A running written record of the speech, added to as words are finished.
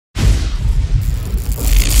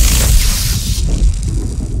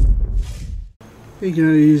Hey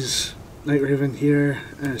guys, Night Raven here,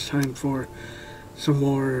 and it's time for some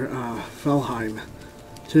more Valheim.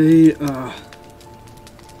 Today,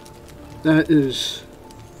 that is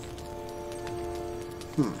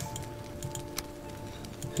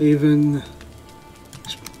Haven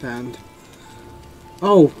expand.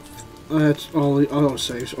 Oh, that's all the auto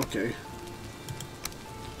saves. Okay.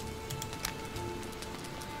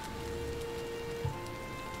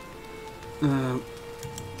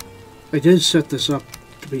 I did set this up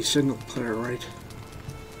to be single player, right?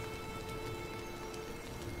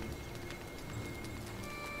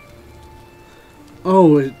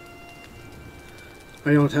 Oh, I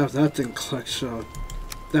don't have that thing clicked, so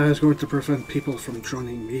that is going to prevent people from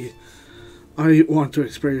joining me. I want to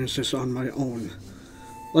experience this on my own.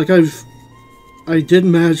 Like I did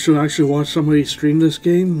manage to actually watch somebody stream this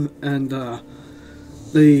game, and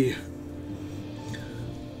they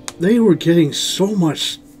were getting so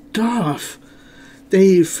much stuff.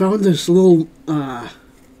 They found this little one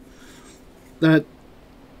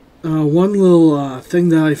little thing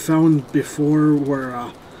that I found before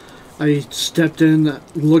where I stepped in,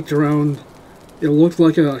 looked around. It looked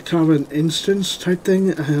like a kind of an instance type thing,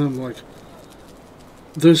 and I'm like,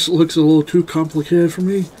 this looks a little too complicated for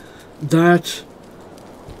me. That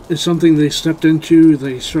is something they stepped into.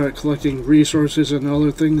 They started collecting resources and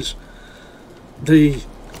other things.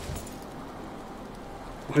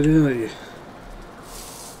 Why did I...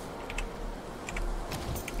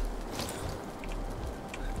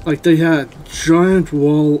 Like, they had a giant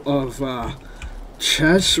wall of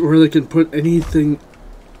chests where they can put anything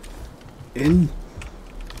in.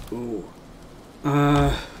 Oh.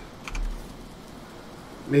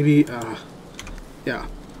 Maybe, yeah.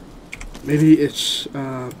 Maybe it's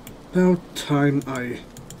about time I...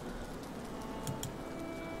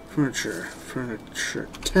 Furniture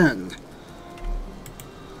 10.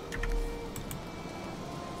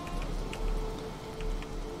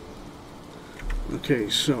 Okay,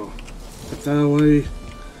 so put that away.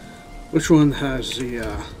 Which one has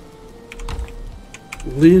the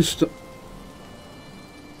least?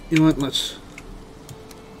 You know what? Let's.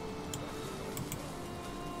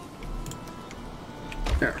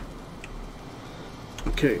 There.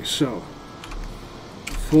 Okay, so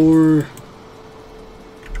for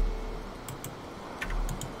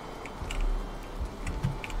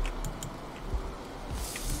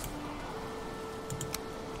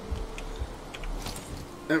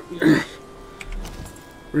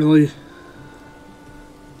really?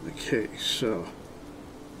 Okay, so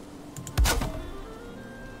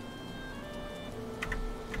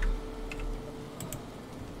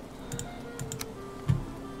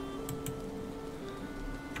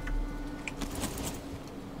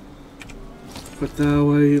put that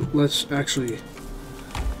away. Let's actually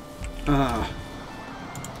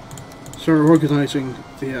start organizing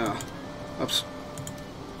the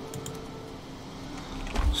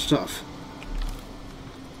stuff.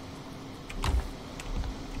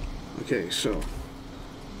 Okay, so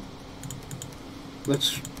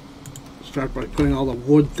let's start by putting all the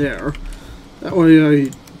wood there. That way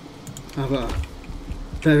I have a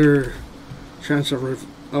better chance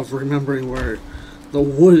of remembering where the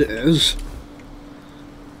wood is.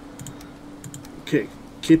 Okay,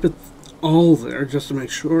 keep it all there just to make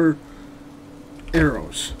sure.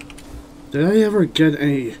 Arrows. Did I ever get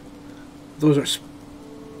any? Those are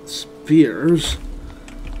spears.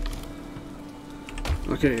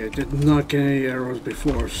 Okay, I did not get any arrows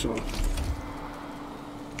before, so...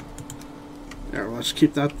 There, let's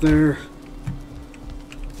keep that there.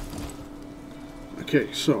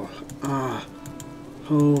 Okay, so...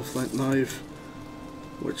 hoe, flint knife...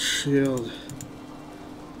 wood shield...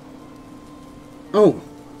 Oh!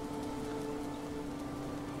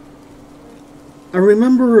 I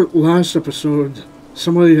remember last episode,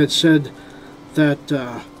 somebody had said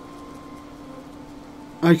that,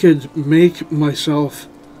 I could make myself,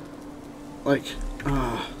 like,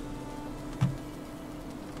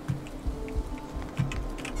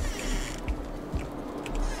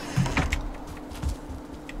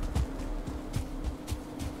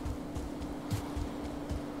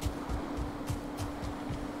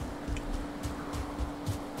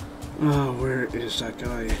 where is that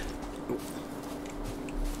guy?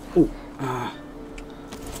 Oh,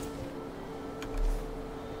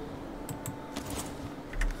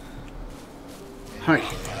 hi.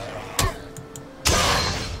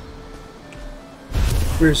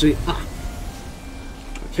 Where is he? Ah.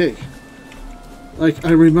 Okay. Like,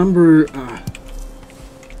 I remember,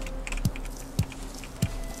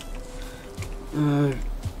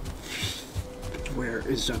 where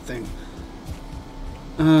is that thing?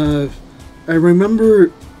 I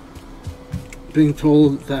remember being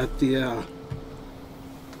told that to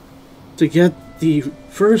get the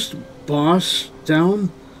first boss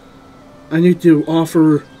down, I need to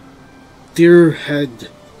offer deer head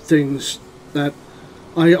things that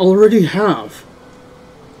I already have.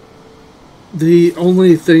 The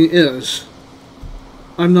only thing is,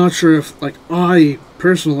 I'm not sure if, like, I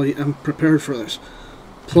personally am prepared for this.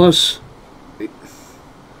 Plus,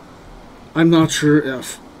 I'm not sure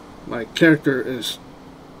if my character is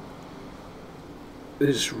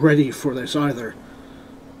ready for this either.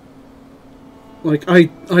 Like, I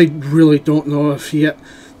really don't know if yet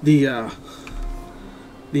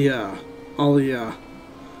all the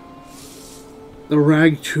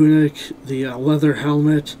rag tunic, the leather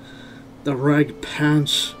helmet, the rag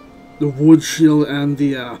pants, the wood shield, and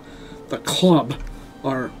the club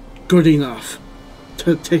are good enough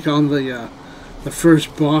to take on the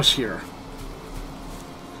first boss here.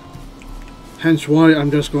 Hence why I'm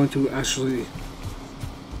just going to actually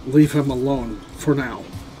leave him alone for now.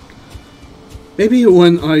 Maybe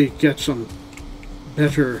when I get some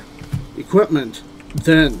better equipment,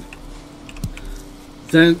 then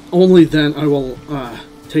only then I will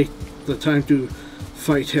take the time to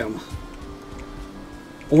fight him.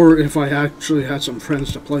 Or if I actually had some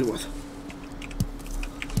friends to play with.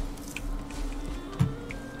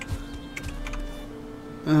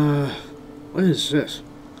 What is this?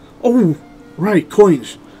 Oh, right,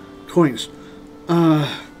 coins. Coins.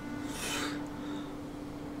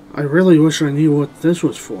 I really wish I knew what this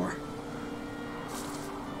was for.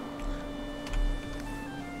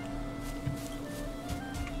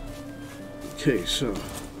 Okay, so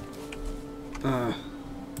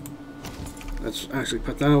let's actually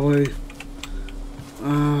put that away.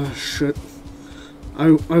 Shit.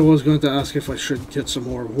 I was going to ask if I should get some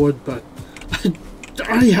more wood, but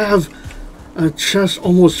I have a chest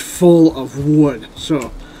almost full of wood,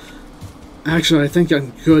 so actually I think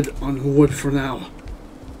I'm good on wood for now.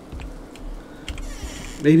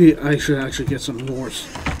 Maybe I should actually get some more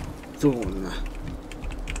stone.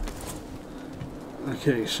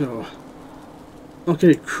 Okay, so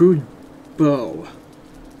okay, crude bow.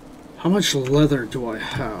 How much leather do I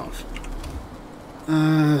have?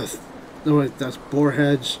 No wait, that's boar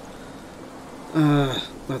heads.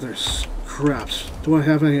 Leather scraps. Do I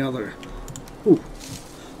have any other? Ooh.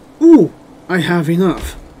 Ooh! I have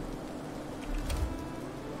enough.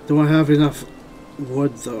 Do I have enough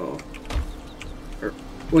wood though?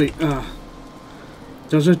 Wait,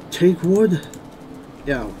 does it take wood?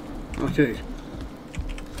 Yeah, okay.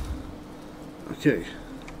 Okay.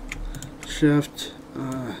 Shift,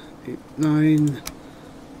 8, 9.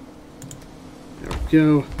 There we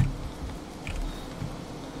go.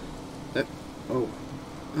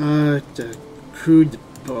 The crude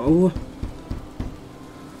bow.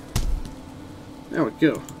 There we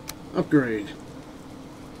go. Upgrade.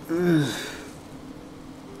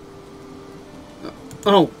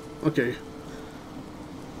 Oh, okay.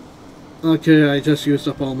 Okay, I just used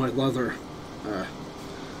up all my leather.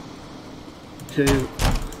 Okay,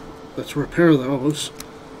 let's repair those.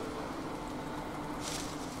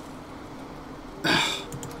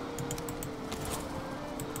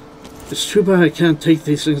 It's too bad I can't take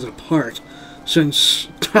these things apart, since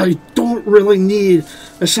I don't really need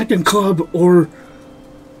a second club or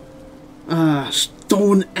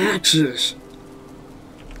stone axes.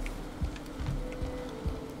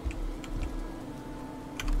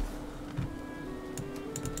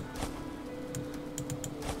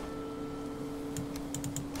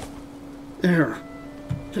 There.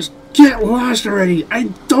 Just get lost already. I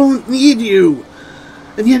don't need you.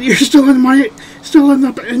 And yet you're still in my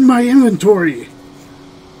inventory.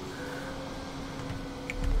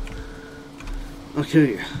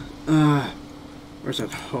 Okay. Where's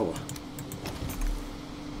that hoe?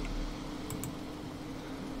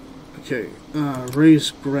 Okay. Raise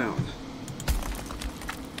ground.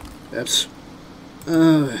 That's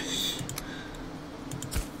oh,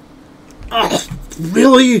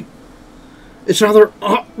 really? It's either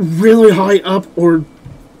really high up or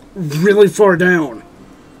really far down.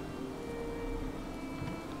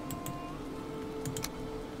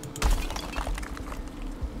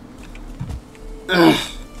 Ugh.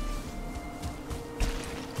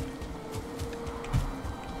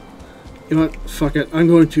 You know what? Fuck it. I'm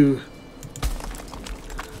going to...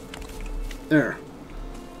 There.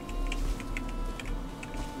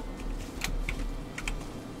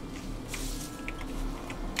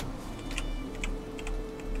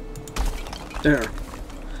 There.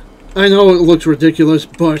 I know it looks ridiculous,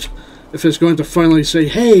 but if it's going to finally say,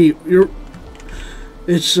 hey,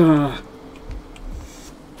 it's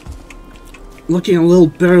looking a little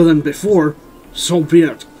better than before, so be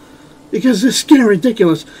it. Because it's getting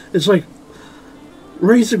ridiculous. It's like,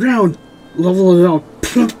 raise the ground, level it out,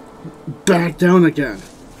 back down again.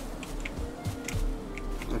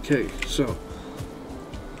 Okay, so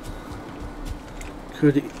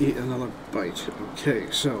could eat another bite.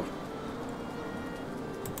 Okay, so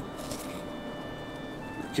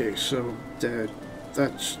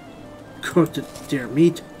that's cooked deer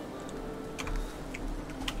meat.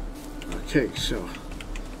 Okay, so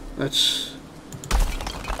that's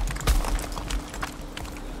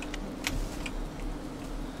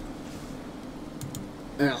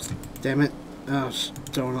damn it.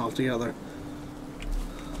 Stone altogether.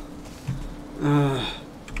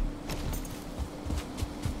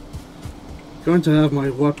 Going to have my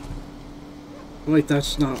weapon. Wait,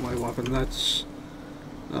 that's not my weapon. That's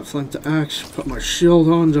a flint axe. Put my shield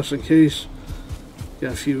on just in case.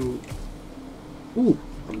 Get a few. Ooh,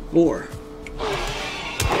 a boar.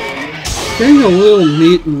 Getting a little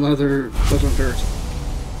meat and leather doesn't hurt.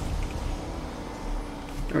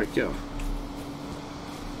 There we go.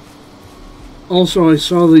 Also, I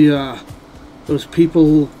saw those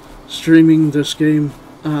people streaming this game.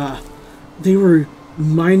 They were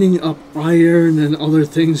mining up iron and other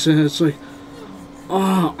things, and it's like,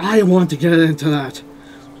 I want to get into that,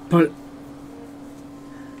 but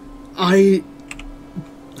I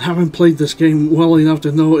haven't played this game well enough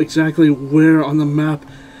to know exactly where on the map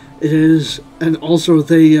it is, and also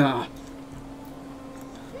this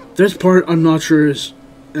part I'm not sure is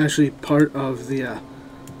actually part of the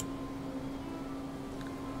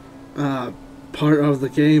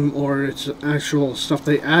game, or it's actual stuff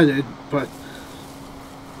they added, but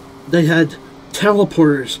they had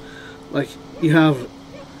teleporters. Like, you have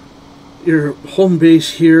your home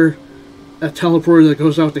base here, a teleporter that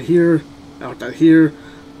goes out to here,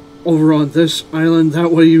 over on this island.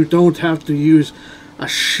 That way you don't have to use a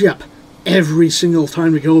ship every single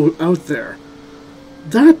time to go out there.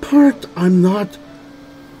 That part I'm not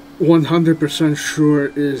 100%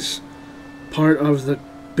 sure is part of the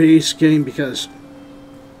base game, because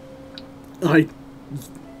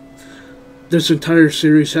this entire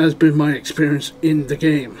series has been my experience in the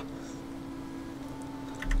game.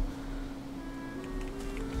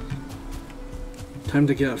 Time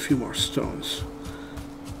to get a few more stones.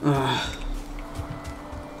 I'm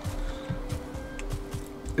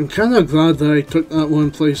kind of glad that I took that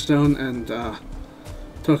one place down and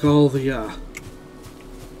took all the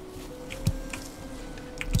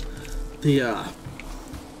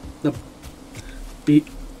beat.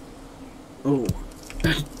 Oh,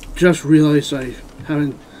 I just realized I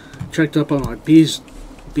haven't checked up on my bees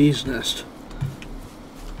nest.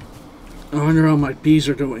 I wonder how my bees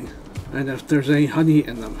are doing, and if there's any honey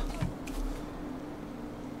in them.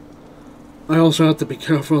 I also have to be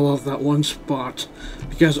careful of that one spot,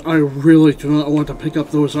 because I really do not want to pick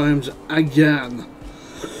up those items again.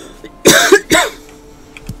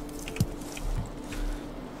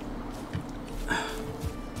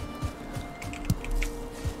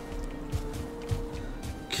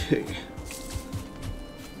 Okay.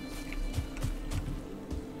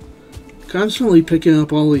 Constantly picking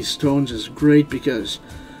up all these stones is great, because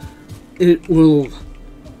it will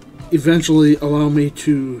eventually allow me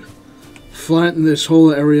to flatten this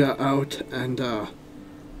whole area out, and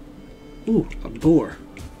ooh, a boar.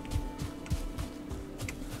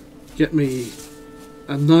 Get me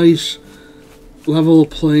a nice level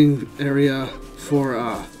playing area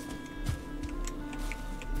for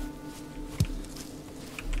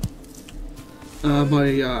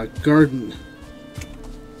my garden,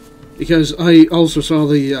 because I also saw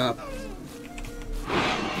the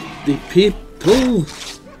people.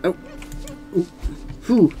 Oh,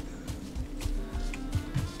 whew.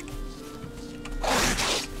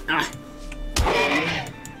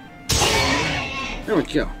 There we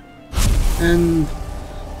go. And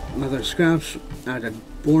another scraps, added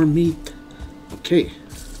boar meat. Okay.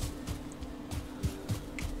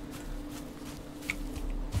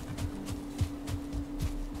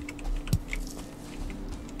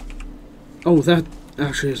 Oh, that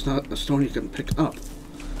actually is not a stone you can pick up.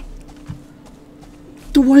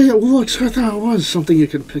 The way it looks, I thought it was something you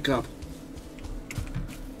can pick up.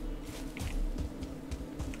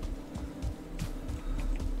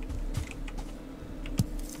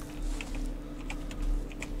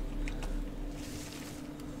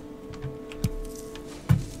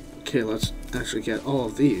 Okay, let's actually get all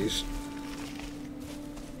of these.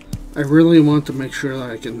 I really want to make sure that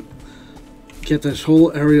I can get this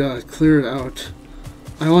whole area cleared out.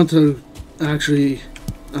 I want to actually,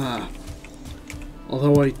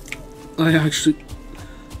 although I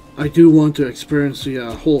do want to experience the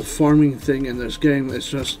whole farming thing in this game. It's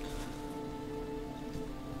just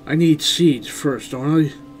I need seeds first, don't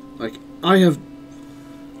I? Like, I have...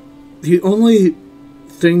 The only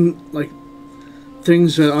thing, like,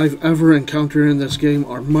 things that I've ever encountered in this game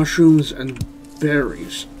are mushrooms and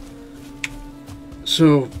berries.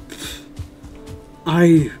 So,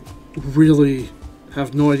 I really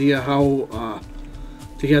have no idea how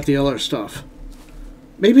to get the other stuff.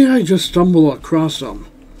 Maybe I just stumble across them.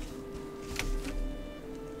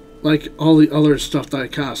 Like all the other stuff that I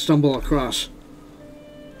kind of stumble across.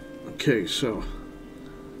 Okay, so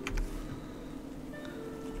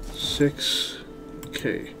 6.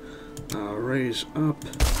 Okay, raise up.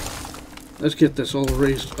 Let's get this all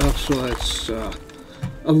raised up so that it's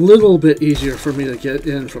a little bit easier for me to get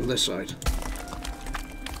in from this side.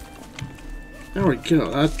 There we go.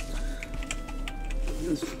 That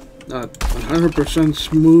is not 100%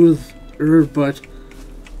 smoother, but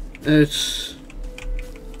it's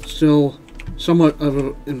still somewhat of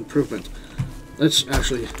an improvement. Let's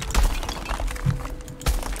actually...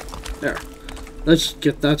 There. Let's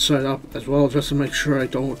get that side up as well, just to make sure I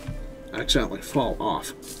don't accidentally fall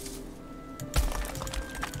off.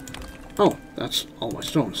 Oh, that's all my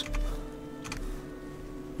stones.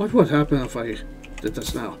 What would happen if I did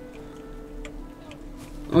this now?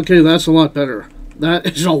 Okay, that's a lot better. That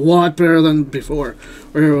is a lot better than before,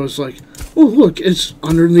 where it was like, oh look, it's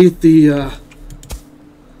underneath the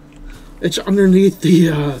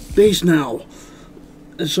base now.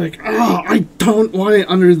 It's like, I don't want it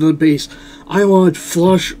under the base. I want it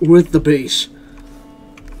flush with the base.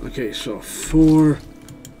 Okay, so 4.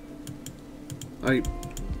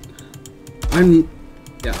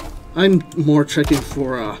 I'm more checking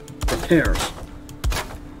for repairs.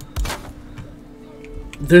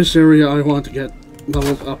 This area I want to get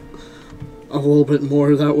leveled up a little bit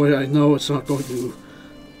more. That way I know it's not going to,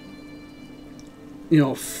 you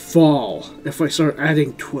know, fall if I start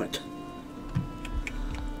adding to it.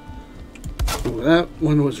 Ooh, that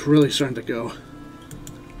one was really starting to go.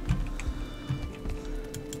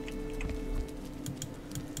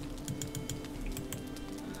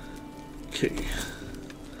 Okay.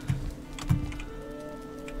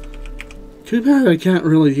 Too bad I can't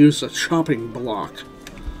really use the chopping block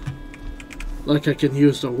like I can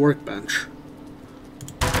use the workbench.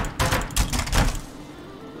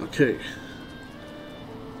 Okay.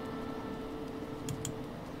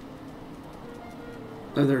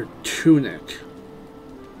 Leather tunic.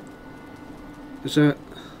 Is that...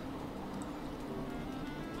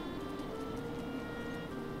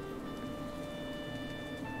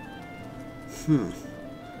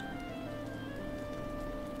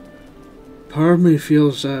 Part of me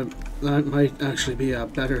feels that that might actually be a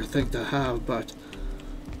better thing to have, but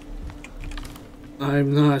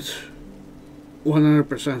I'm not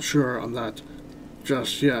 100% sure on that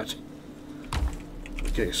just yet.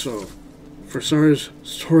 Okay, so for starters,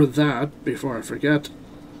 store that before I forget.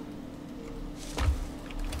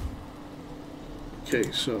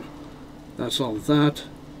 Okay, so that's all that.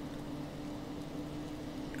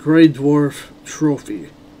 Grey Dwarf Trophy.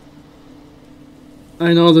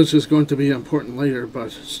 I know this is going to be important later,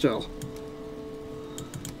 but still.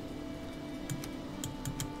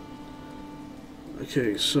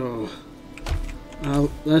 Okay, so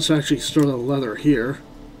let's actually store the leather here.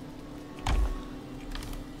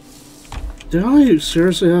 Did I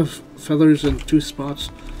seriously have feathers in 2 spots?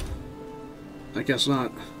 I guess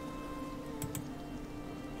not.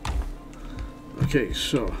 Okay,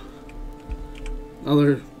 so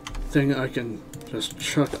another thing I can just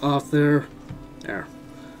chuck off there. There.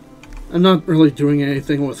 I'm not really doing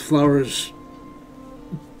anything with flowers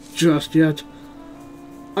just yet.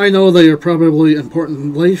 I know they are probably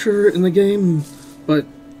important later in the game, but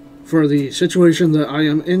for the situation that I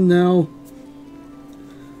am in now,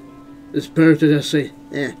 it's better to just say,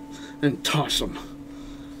 eh, and toss them.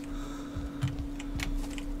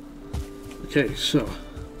 Okay, so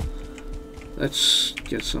let's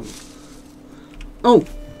get some... Oh!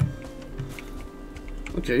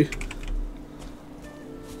 Okay.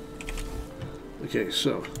 Okay,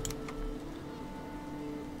 so...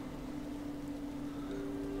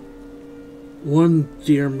 one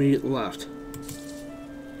deer meat left.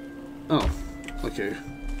 Oh, okay.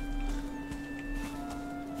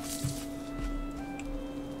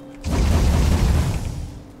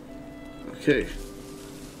 Okay.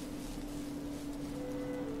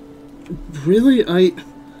 Really? I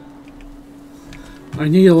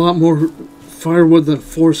need a lot more firewood than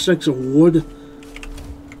 4 sticks of wood.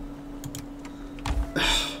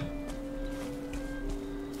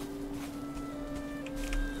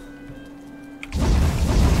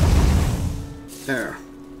 There.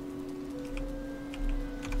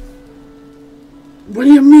 What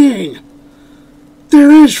do you mean? There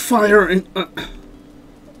is fire in...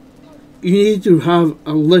 you need to have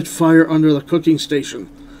a lit fire under the cooking station.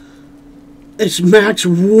 It's max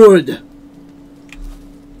wood.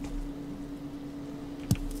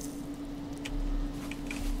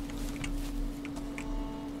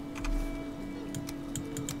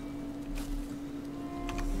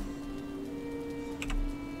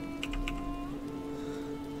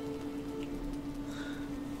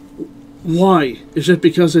 Why? Is it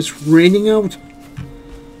because it's raining out?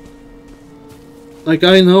 Like,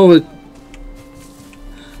 I know, in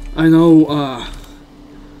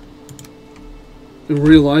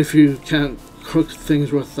real life you can't cook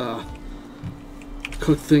things with,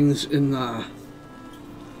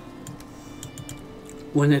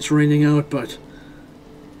 when it's raining out, but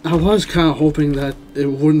I was kind of hoping that it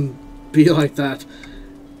wouldn't be like that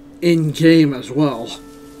in-game as well.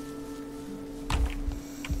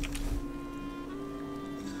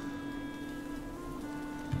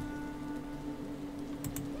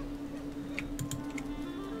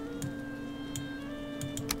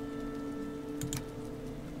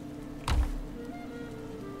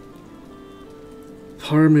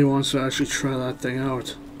 Part of me wants to actually try that thing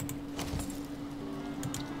out.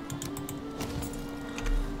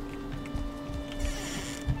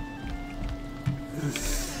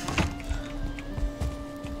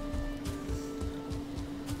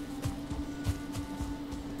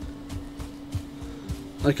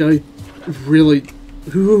 Like, I really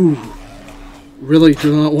do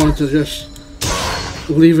not want to just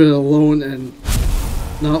leave it alone and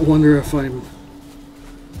not wonder if I'm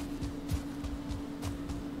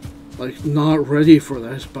like not ready for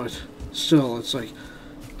this, but still, it's like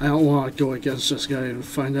I don't want to go against this guy and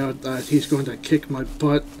find out that he's going to kick my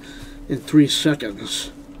butt in 3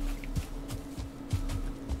 seconds.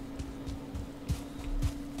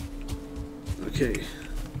 Okay.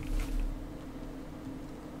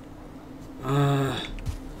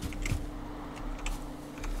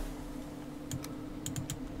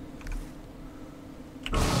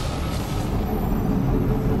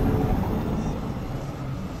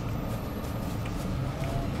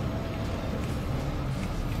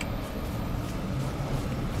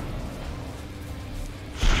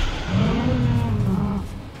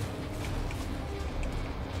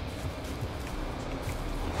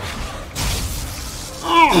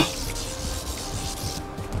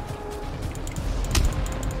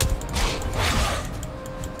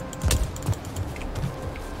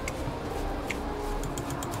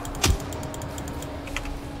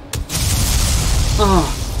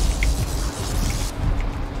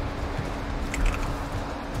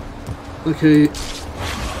 Okay.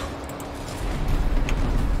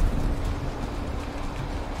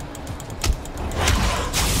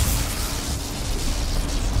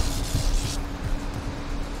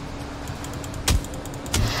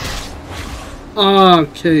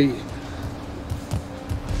 Okay.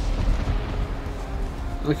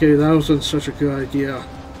 Okay, that wasn't such a good idea.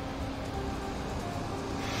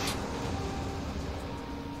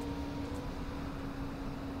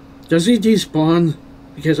 Does he despawn?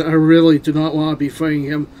 Because I really do not want to be fighting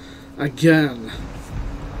him again.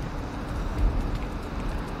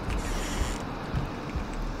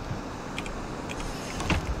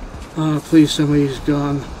 Please tell me he's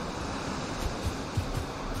gone.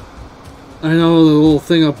 I know the little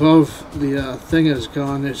thing above the thing is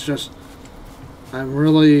gone. It's just, I'm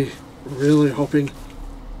really hoping.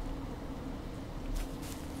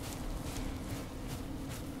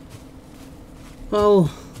 Well,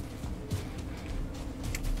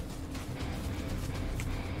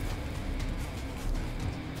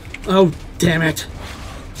 oh, damn it.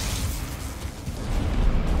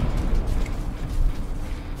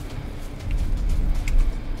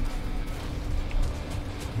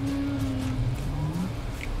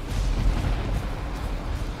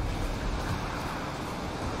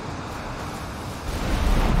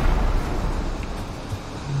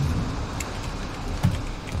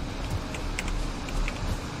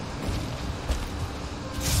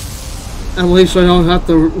 At least I don't have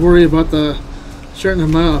to worry about the certain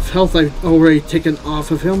amount of health I've already taken off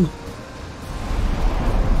of him.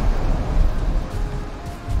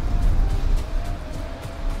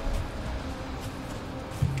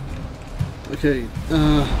 Okay,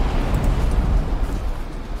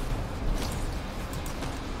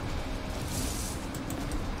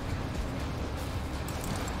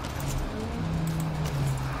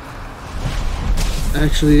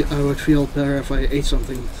 actually, I would feel better if I ate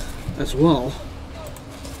something as well.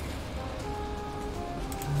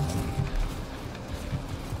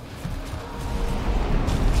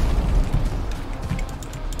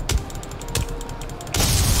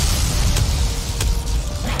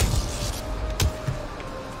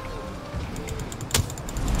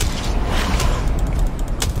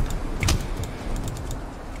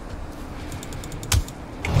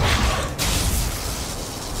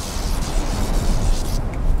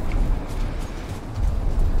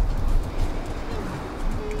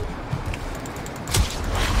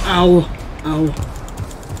 Ow. Ow.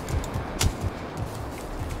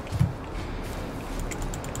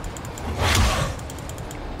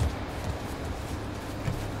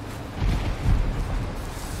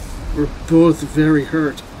 We're both very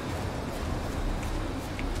hurt.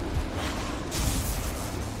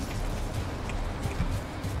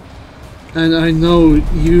 And I know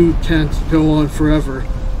you can't go on forever,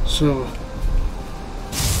 so...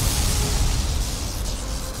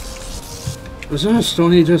 Was that a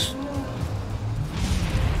stony just...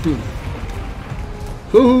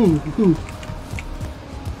 Ooh.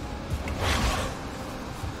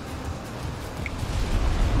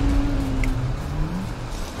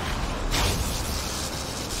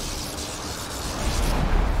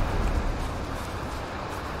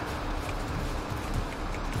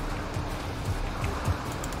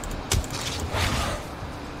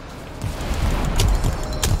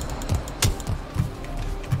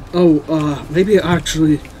 Oh, maybe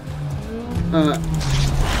actually, I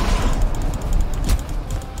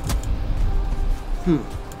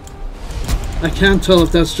can't tell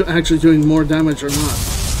if that's actually doing more damage or not.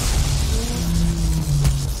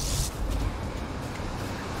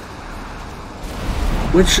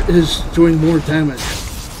 Which is doing more damage?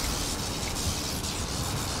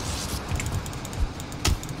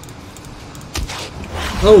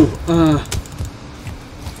 Oh,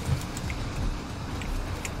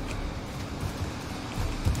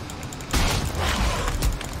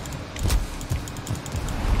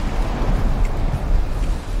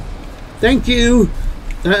 thank you!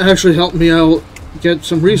 That actually helped me out get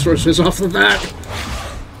some resources off the bat.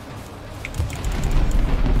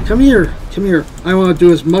 Come here, come here. I want to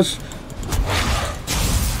do as much...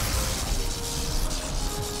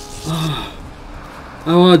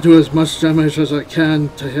 I want to do as much damage as I can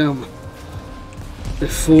to him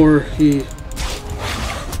before he...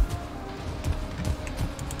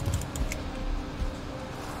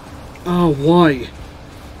 Oh, why?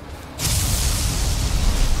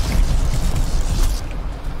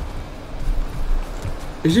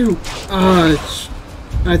 Is he... I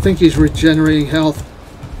think he's regenerating health.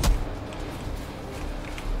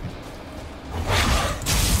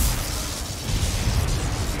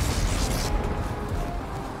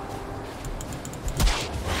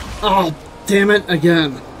 Oh, damn it,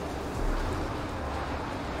 again.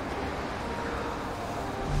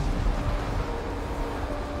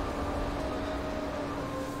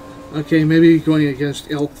 Okay, maybe going against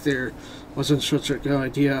Eikthyr wasn't such a good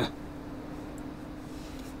idea.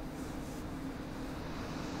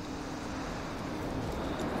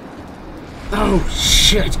 Oh,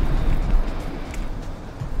 shit!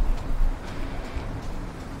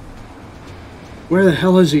 Where the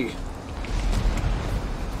hell is he?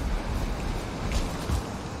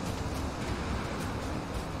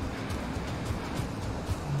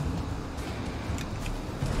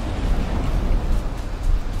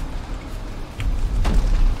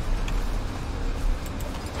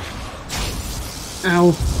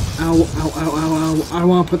 Ow, ow, ow, ow, ow, ow. I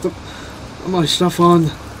want to put my stuff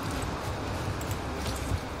on.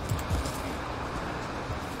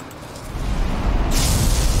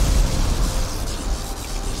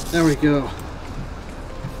 There we go.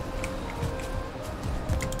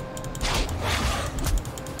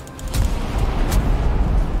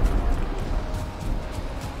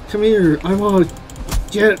 Come here, I want to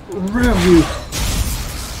get rid of you.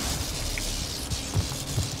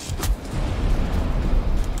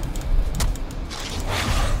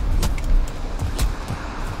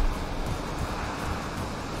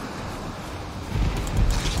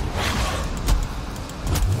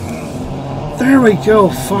 There we go,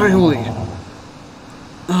 finally!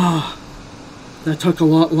 Ah, that took a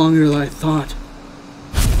lot longer than I thought.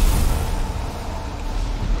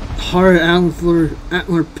 Hard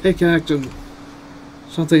antler pickaxe and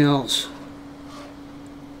something else.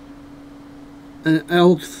 An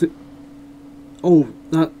oh,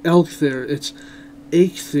 not Eikthyr, it's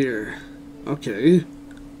Eikthyr. Okay.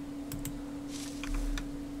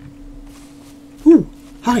 Ooh,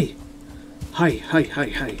 hi!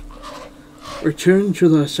 Hi. Return to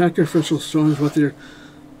the sacrificial stones with your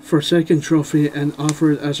forsaken trophy and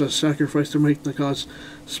offer it as a sacrifice to make the gods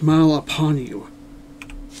smile upon you.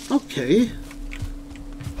 Okay.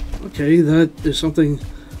 Okay, that is something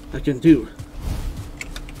I can do.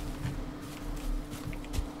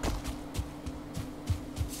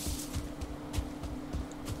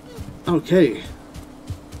 Okay.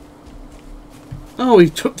 Oh,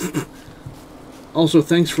 he took... Also,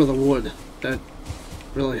 thanks for the wood. That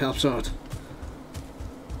really helps out.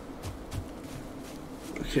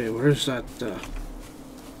 Okay, where's that,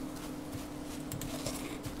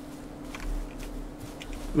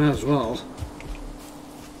 Might as well.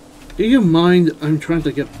 Do you mind? I'm trying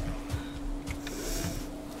to get...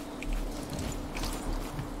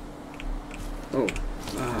 Oh.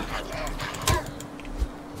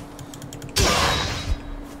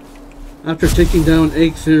 After taking down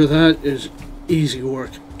Eikthyr, that is easy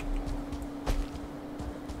work.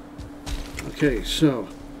 Okay, so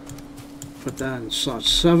put that in slot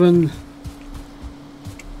 7.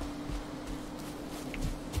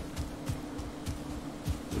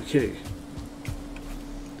 Okay.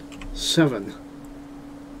 7.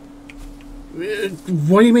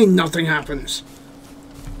 What do you mean nothing happens?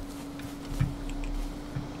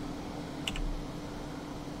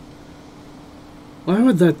 Why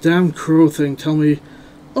would that damn crow thing tell me,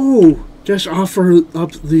 oh, just offer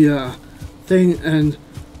up the thing and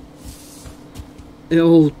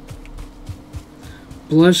it'll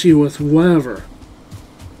bless you with whatever?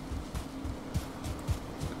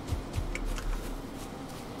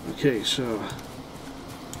 Okay, so...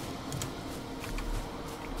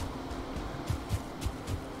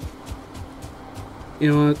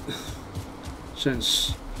 You know what?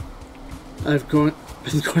 Since I've been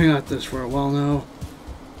going at this for a while now,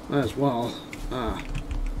 might as well.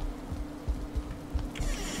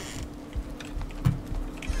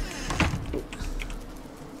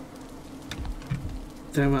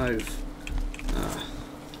 Damn, I've...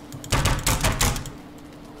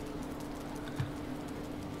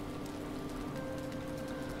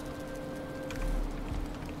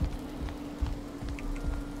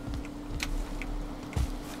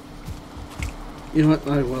 You know what,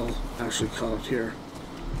 I will actually call it here.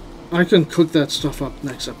 I can cook that stuff up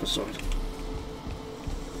next episode.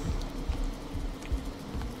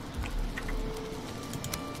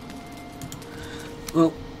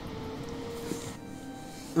 Well,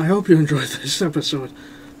 I hope you enjoyed this episode.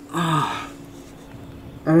 I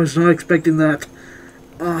was not expecting that.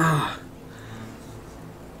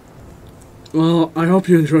 Well, I hope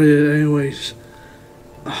you enjoyed it anyways.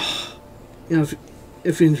 You know,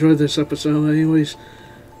 if you enjoyed this episode anyways,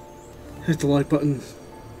 hit the like button,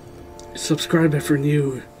 subscribe if you're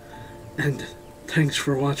new, and thanks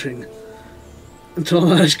for watching. Until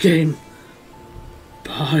the next game,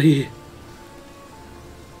 bye.